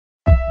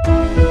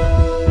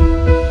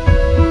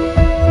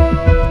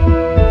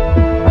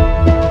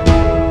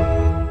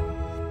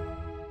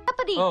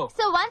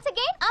So once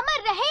again, Amar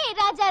Rahe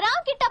Raja Ram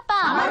Kittappa.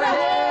 Amar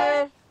Rahe.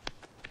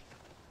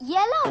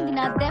 ఎలా ఉంది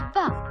నా దెబ్బ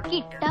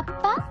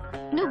కిట్టప్ప?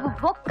 నువ్వు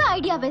ఒక్క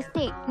ఐడియా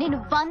వేస్తే నేను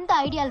 100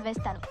 ఐడియాలు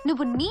వేస్తాను.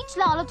 నువ్వు నీచ్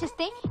లా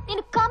ఆలోచిస్తే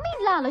నేను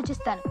కమీన్ లా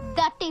ఆలోచిస్తాను.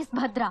 That is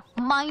Bhadra.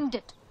 Mind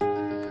it.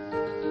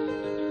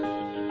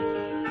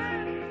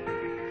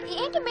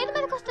 ఏంటి మీద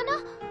మీదకి వస్తున్నా?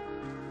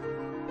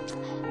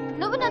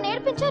 నువ్వు నన్ను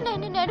ఏడిపించావు,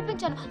 నేను నిన్ను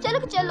ఏడిపించాను.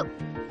 చెలుకు చెల్లు.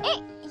 ఏ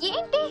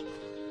ఏంటి?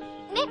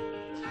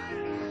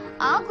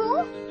 ఆగు.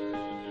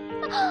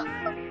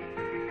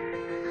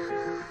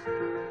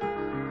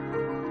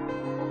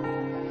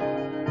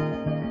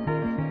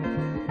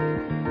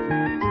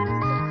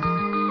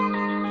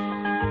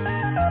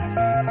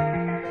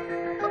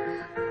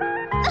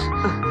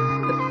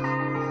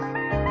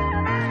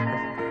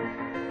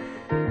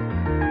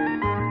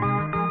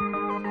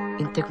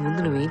 ఇంతకు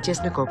ముందు నువ్వేం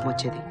చేసినా కోపం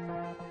వచ్చేది,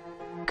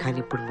 కానీ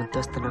ఇప్పుడు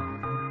ముద్దొస్తున్నావు.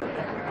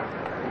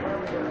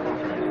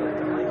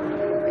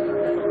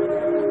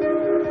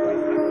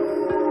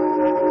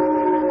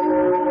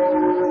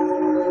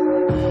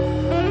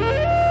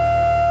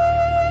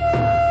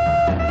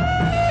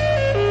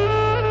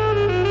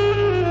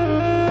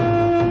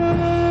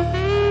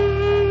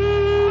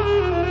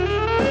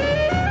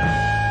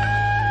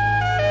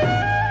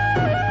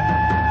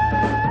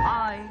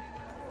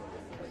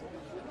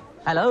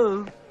 Hello.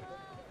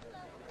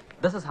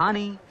 This is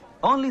Hani,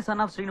 only son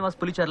of Srinivas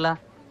Pulicherla,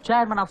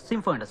 chairman of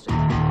Simfo Industry.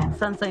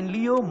 Sun sign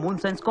Leo, moon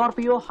sign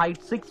Scorpio, height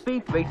 6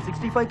 feet, weight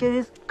 65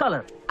 kgs,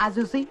 color, as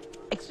you see,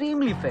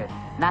 extremely fair.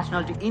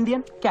 Nationality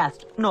Indian,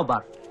 caste, no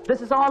bar.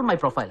 This is all my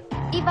profile.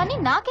 ఇవన్నీ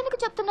నాకెందుకు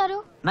చెప్తున్నారు?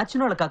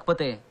 నచ్చినోళ్ళు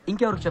కాకపోతే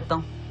ఇంకెవరికి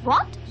చెప్తాం?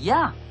 What?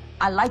 Yeah,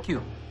 I like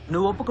you.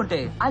 నువ్వు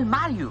ఒప్పుకుంటే I'll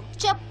marry you.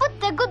 చెప్పు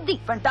తెగుద్ది.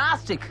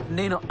 Fantastic.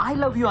 నేను I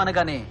love you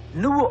అనగానే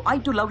నువ్వు I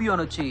to love you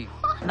అని వచ్చి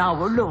నా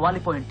ఒళ్ళో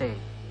వాలిపోయింటే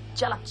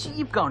చాలా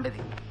చీప్ గా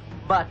ఉండేది.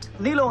 బట్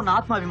నీలో ఉన్న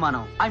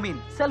ఆత్మాభిమానం, ఐ మీన్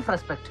సెల్ఫ్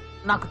రెస్పెక్ట్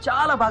నాకు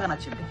చాలా బాగా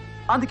నచ్చింది.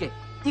 అందుకే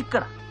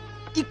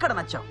ఇక్కడ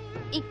నచ్చావు.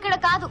 ఇక్కడ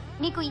కాదు,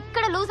 నీకు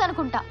ఇక్కడ లూజ్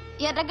అనుకుంటా.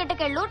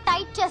 ఎర్రగడ్డకెళ్ళు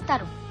టైట్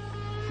చేస్తారు.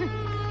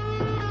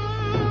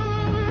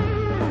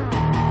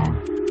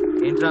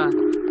 ఏంట్రా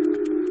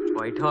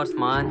వైట్ హార్స్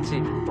మంచి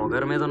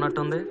పొగరు మీద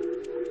ఉన్నట్టుంది.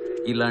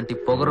 ఇలాంటి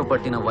పొగరు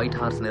పట్టిన వైట్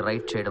హార్స్ ని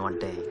రైడ్ చేయడం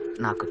అంటే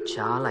నాకు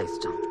చాలా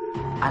ఇష్టం.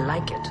 I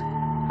like it.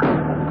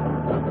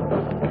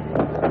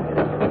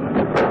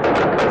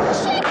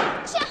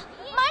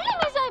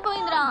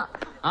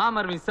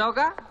 మరి మిస్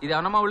అవక ఇది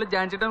ఏమన్నా మా ఊళ్ళో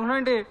జాయిన్ చేయడం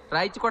ఏంటి?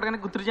 రాయిచ్చి కొట్టగానే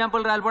గుర్తు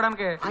జాంపులు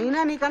రాలిపోవడానికి. అయినా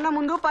నీకన్నా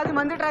ముందు 10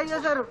 మంది ట్రై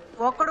చేశారు,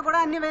 ఒక్కడు కూడా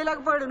అన్ని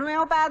వేయలేకపోయాడు.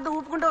 నువ్వేమో పెద్ద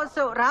ఊపుకుంటూ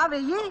వస్తావు. రా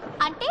వెయ్యి.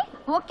 అంటే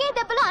ఒకే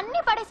దెబ్బలో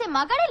అన్ని పడేసే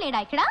మగాడే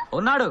లేడా ఇక్కడ?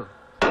 ఉన్నాడు.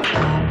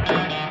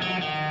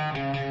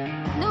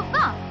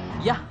 నువ్వా?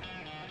 యా,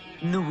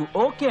 నువ్వు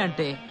ఓకే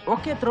అంటే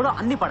ఒకే త్రోలో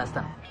అన్ని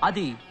పడేస్తాను,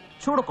 అది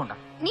చూడకుండా.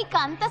 నీకు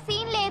అంత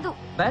సీన్ లేదు.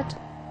 But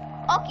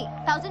okay,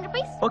 1000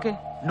 rupees. ఓకే,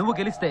 నువ్వు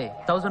గెలిస్తే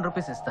 1000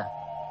 రూపీస్ ఇస్తా.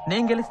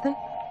 నేను గెలిస్తే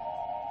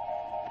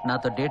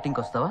నాతో డేటింగ్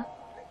వస్తావా?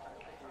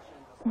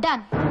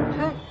 డన్.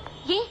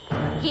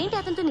 ఏంటి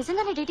అతనితో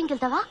నిజంగానే డేటింగ్కి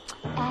వెళ్తావా?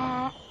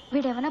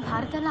 వీడేమన్నా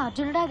భారతంలో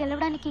అర్జునుడా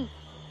గెలవడానికి?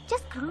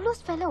 Just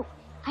క్రూలూస్ fellow.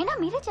 అయినా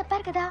మీరే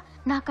చెప్పారు కదా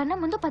నాకన్నా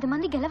ముందు 10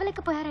 మంది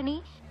గెలవలేకపోయారని.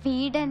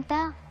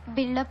 వీడంతా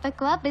బిల్డప్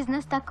ఎక్కువ,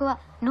 బిజినెస్ తక్కువ.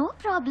 No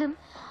problem,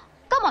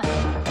 come on.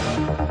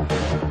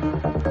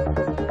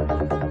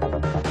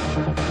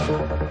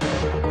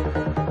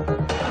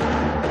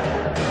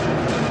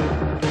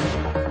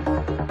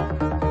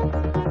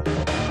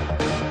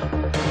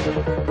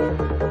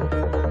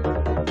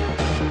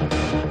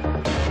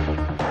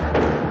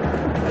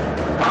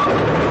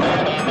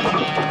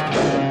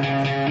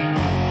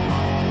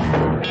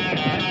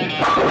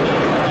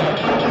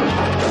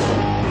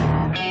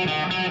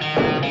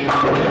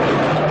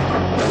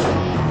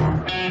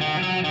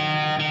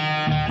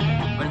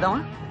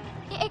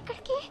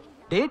 ఎక్కడికి?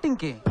 డేటింగ్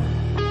కి.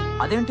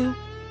 అదేంటి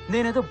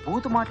నేనేదో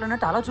బూత్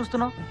మాట్లాడినట్టు అలా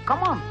చూస్తున్నావు?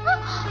 కమాన్.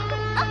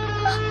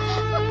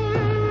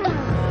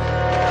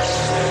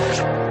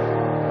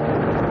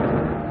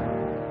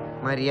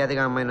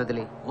 మర్యాదగా అమ్మాయిని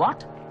వదిలే.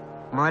 వాట్?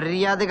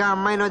 మర్యాదగా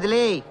అమ్మాయిని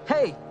వదిలే.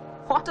 హే,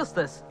 వాట్ ఇస్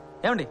దిస్?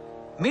 ఏమండి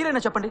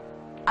మీరైనా చెప్పండి.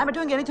 I'm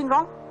doing anything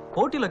wrong?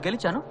 పోటీలో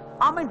గెలిచాను,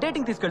 ఆమె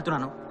డేటింగ్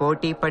తీసుకెళ్తున్నాను.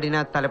 పోటీ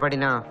పడినా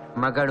తలపడినా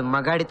మగాడు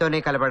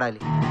మగాడితోనే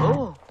కలపడాలి. ఓ,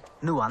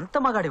 నువ్వు అంత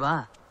మగాడివా?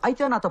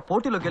 అయితే నాతో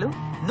పోటీలో గెలు,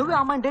 నువ్వే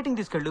అమ్మాయిని డేటింగ్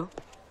తీసుకెళ్ళు.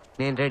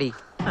 నేను ready.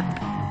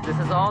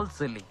 This is all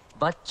silly,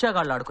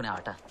 బచ్చగాళ్ళు ఆడుకునే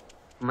ఆట.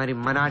 మరి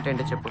మన ఆట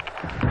ఏంటో చెప్పు.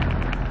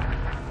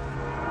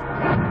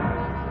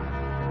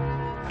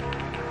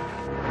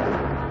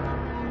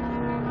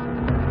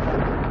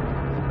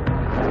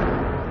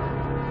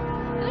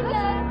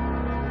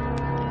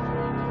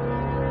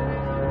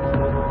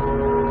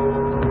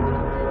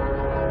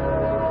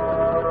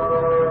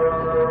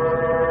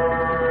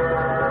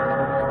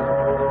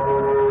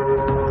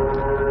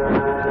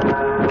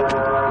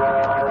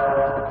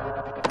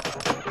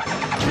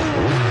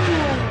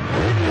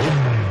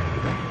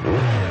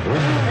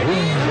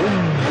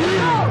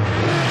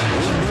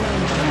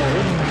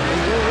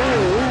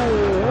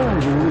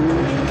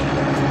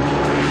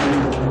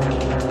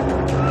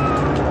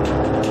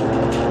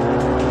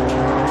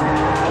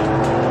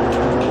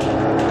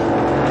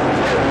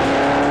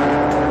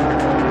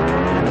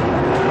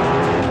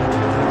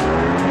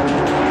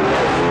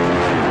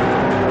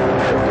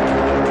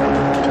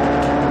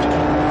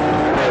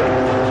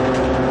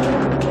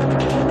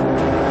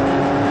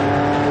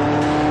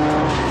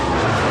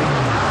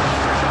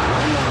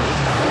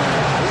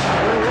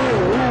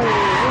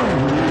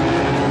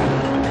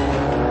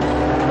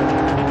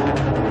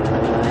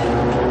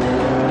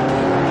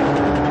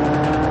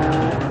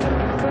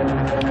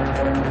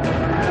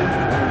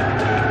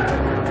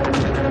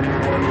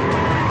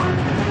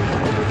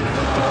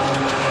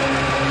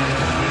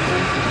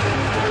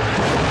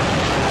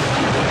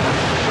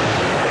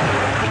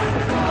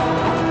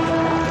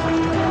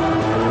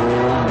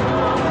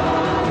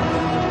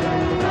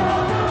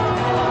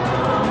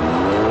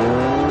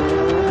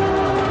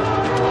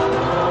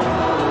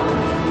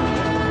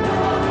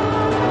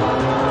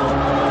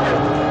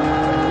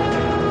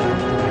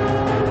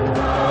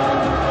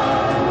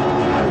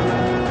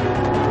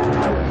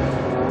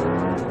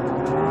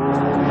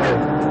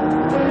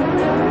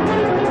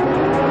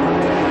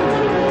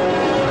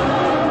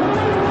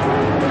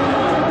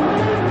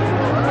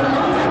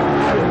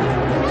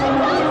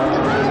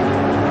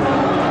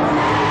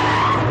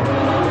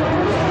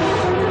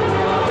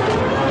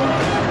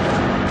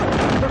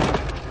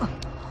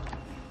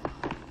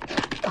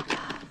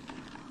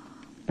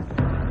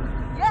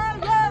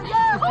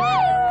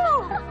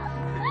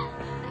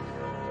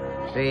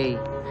 రేయ్,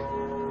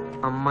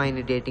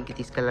 అమ్మాయిని డేటింగ్ కి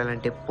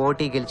తీసుకెళ్లాలంటే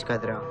పోటీ గెలిచి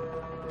కదరా,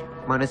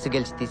 మనసు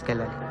గెలిచి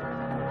తీసుకెళ్ళాలి.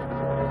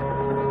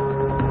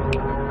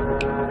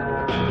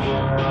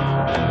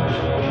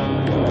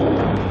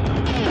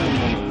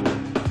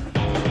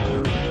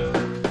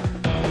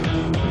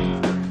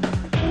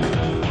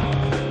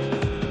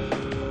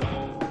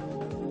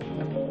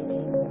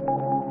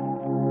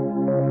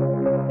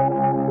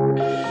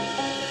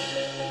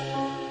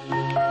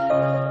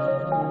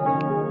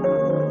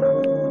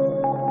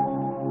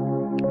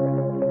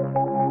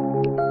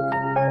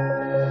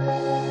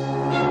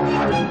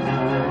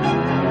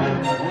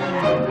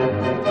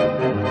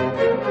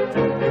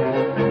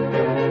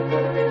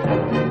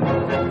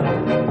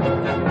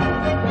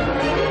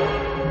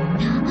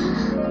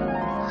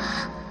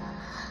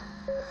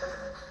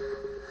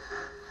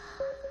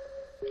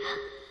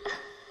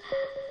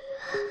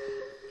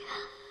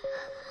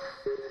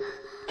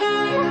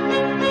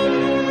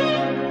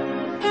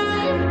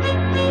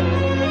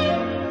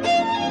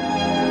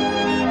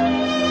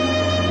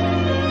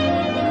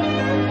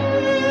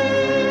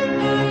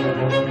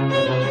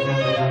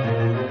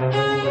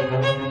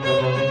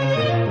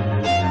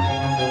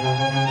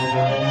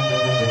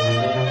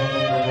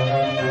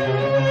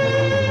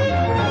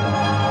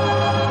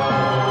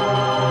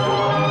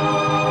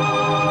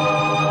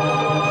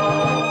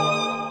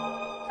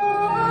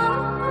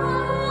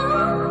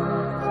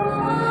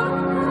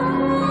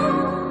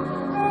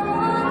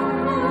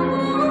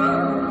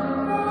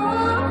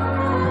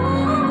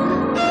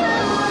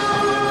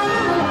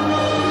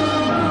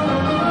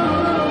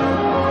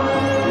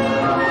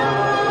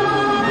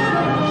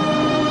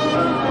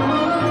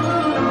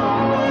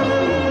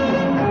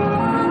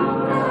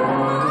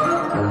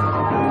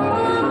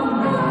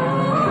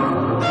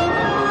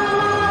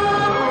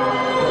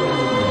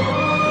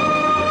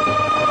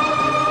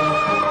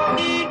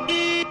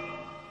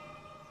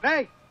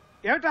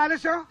 ఏమిటి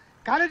ఆలస్యం?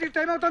 కాలేజీకి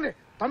టైం అవుతుంది,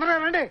 తొందరగా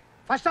రండి.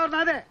 ఫస్ట్ అవర్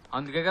నాదే.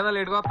 అందుకే కదా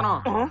లేట్గా వస్తున్నాం.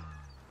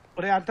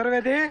 ఒరే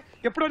అంతర్వేది,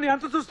 ఎప్పుడో నీ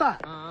అంత చూస్తా.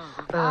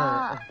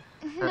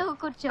 నువ్వు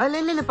కూర్చో.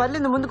 లేదు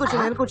పర్లేదు, ముందు కూర్చో,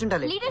 నేను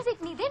కూర్చుంటాలి. లీడర్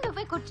సీట్ నీదే,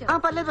 నువ్వే కూర్చో.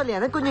 పర్లేదు పర్లేదు,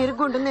 అదే కొంచెం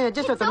ఇరుగ్గా ఉంటుంది, నేను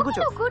అడ్జస్ట్ అవుతాను.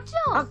 కూర్చో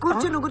కూర్చో.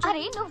 కూర్చో, నువ్వు కూర్చో.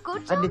 అరే నువ్వు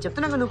కూర్చో. అది నేను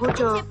చెప్తున్నాను, నువ్వు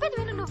కూర్చో. చెప్పేది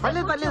విను, నువ్వే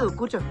పర్లేదు పర్లేదు,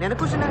 కూర్చో, నేను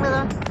కూర్చున్నాను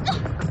కదా.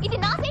 ఇది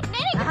నా సీట్,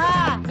 నేనే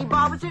నీ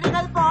బాబు సీట్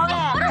కాదు,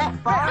 పోవే.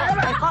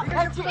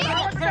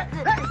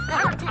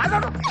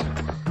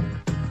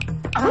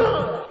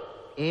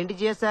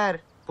 ఏంటి సార్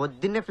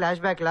పొద్దున్నే ఫ్లాష్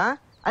బ్యాక్ లా?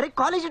 అరే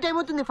కాలేజీ టైం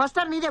అవుతుంది, ఫస్ట్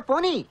అవర్ నీదే,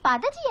 పోనీ.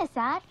 పద జియా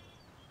సార్.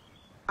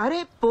 అరే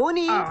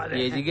పోనీ.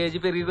 ఏజీ గేజీ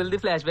పెరిగి వెళ్తే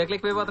ఫ్లాష్ బ్యాక్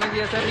ఎక్కువైపోతున్నాయి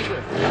చేస్తారు నీకు.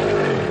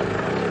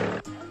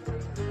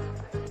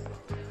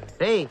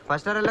 రే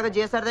ఫస్ట్ అవర్ లాగా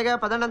చేస్తారు దగ్గర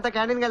పదండి, అంతా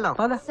క్యాంటీన్కి వెళ్దాం.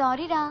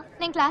 సారీ రా,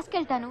 నేను క్లాస్ కి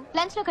వెళ్తాను.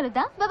 లంచ్ లో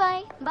కలుద్దాం.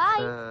 Bye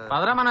bye.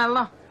 పదరా మనం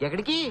వెళ్దాం.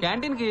 ఎక్కడికి?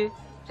 క్యాంటీన్ కి.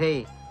 రే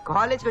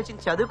కాలేజ్ కి వచ్చి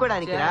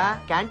చదువుకోవడానికి రా,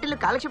 క్యాంటీన్ లో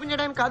కాలక్షేపం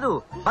చేయడానికి కాదు.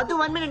 వద్దు,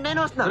 1 minute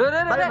నేను వస్తున్నా.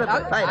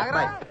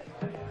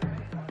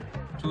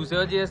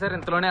 చూసేవా చేశారు,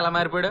 ఇంతలోనే ఎలా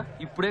మారిపోయాడు.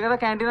 ఇప్పుడే కదా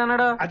క్యాంటీన్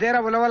అన్నాడు. అదేరా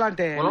ఉలవల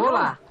అంటే.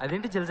 ఉలవలా?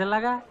 అదేంటి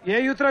జిల్జిల్లాగా? ఏ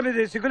యూత్ లో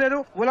మీది సిగ్గులేదు?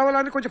 ఉలవల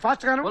అని కొంచెం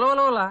ఫాస్ట్ గాను.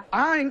 ఉలవలా?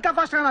 ఇంకా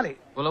ఫాస్ట్ కానాలి.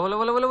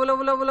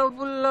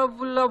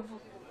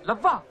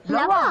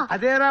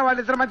 అదేరా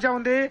వాళ్ళిద్దరి మధ్య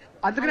ఉంది,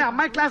 అందుకని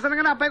అమ్మాయి క్లాస్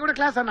అనగానే అబ్బాయి కూడా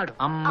క్లాస్ అన్నాడు.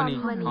 అమ్మని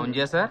అవును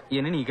చేశారు.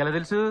 ఇవన్నీ నీకెలా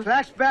తెలుసు?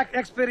 Flash back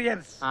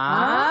experience.